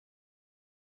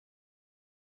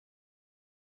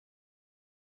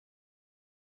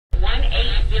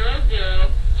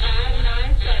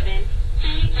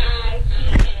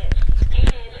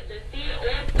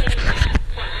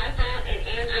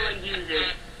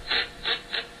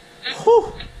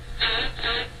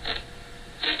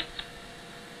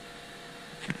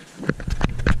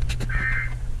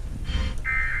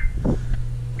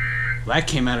That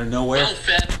came out of nowhere.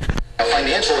 A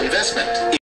financial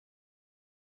investment.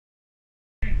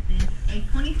 A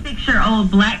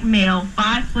 26-year-old black male,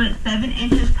 5 foot 7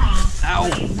 inches tall,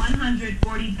 weighing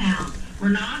 140 pounds.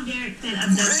 Ronald Derrickson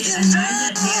abducted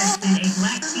Aniza Derrickson, a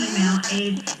black female,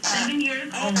 aged 7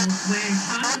 years old, wearing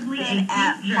possibly a pink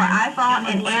dress for iPhone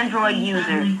and Android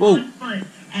users. On foot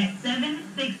at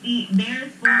 760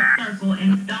 Beresford Circle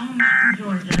in Stone Mountain,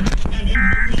 Georgia, and is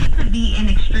believed to be in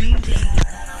extreme danger.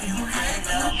 If you have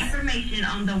any information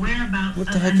on the whereabouts of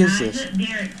Aniza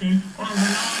Derrickson or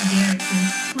Ronald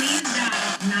Derrickson, please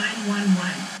dial 911.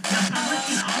 The public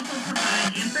can also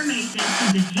provide information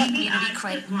to the GBI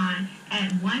tip line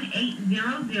at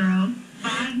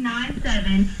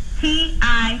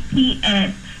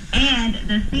 1-800-597-TIPS and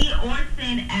the See or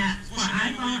Send app for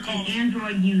iPhone and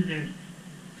Android users.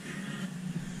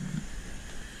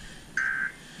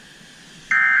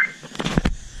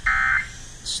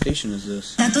 What station is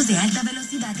this?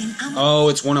 Oh,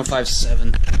 it's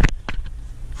 105.7.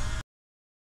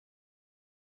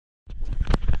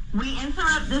 We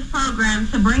interrupt this program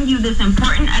to bring you this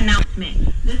important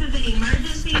announcement. This is an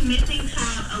emergency missing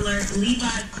child alert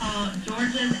Levi's called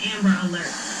Georgia's Amber Alert.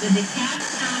 The DeKalb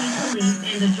County Police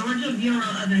and the Georgia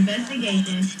Bureau of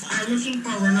Investigation are looking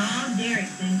for Ronald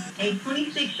Derrickson, a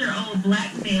 26-year-old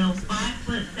black male, 5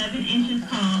 foot 7 inches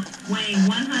tall, weighing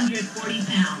 140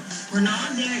 pounds.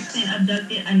 Ronald Derrickson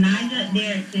abducted Aniza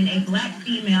Derrickson, a black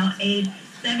female, aged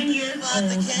 7 years old,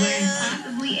 wearing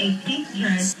possibly a pink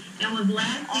dress, and was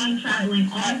last seen traveling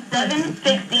on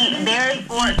 760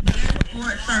 Beresford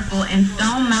Circle in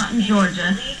Stone Mountain,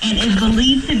 Georgia, and is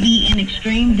believed to be in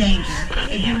extreme danger.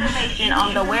 If you have information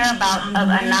on the whereabouts of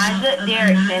Aniza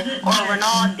Derrickson or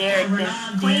Ronald Derrickson,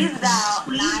 please dial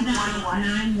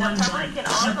 911. The public can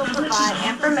also provide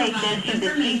information to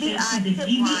the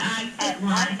GBI tip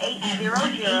line at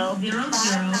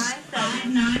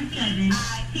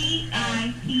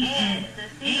 1-800-597-TIPS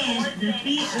and the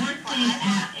See or Send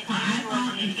app for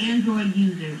iPhone and Android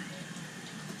users.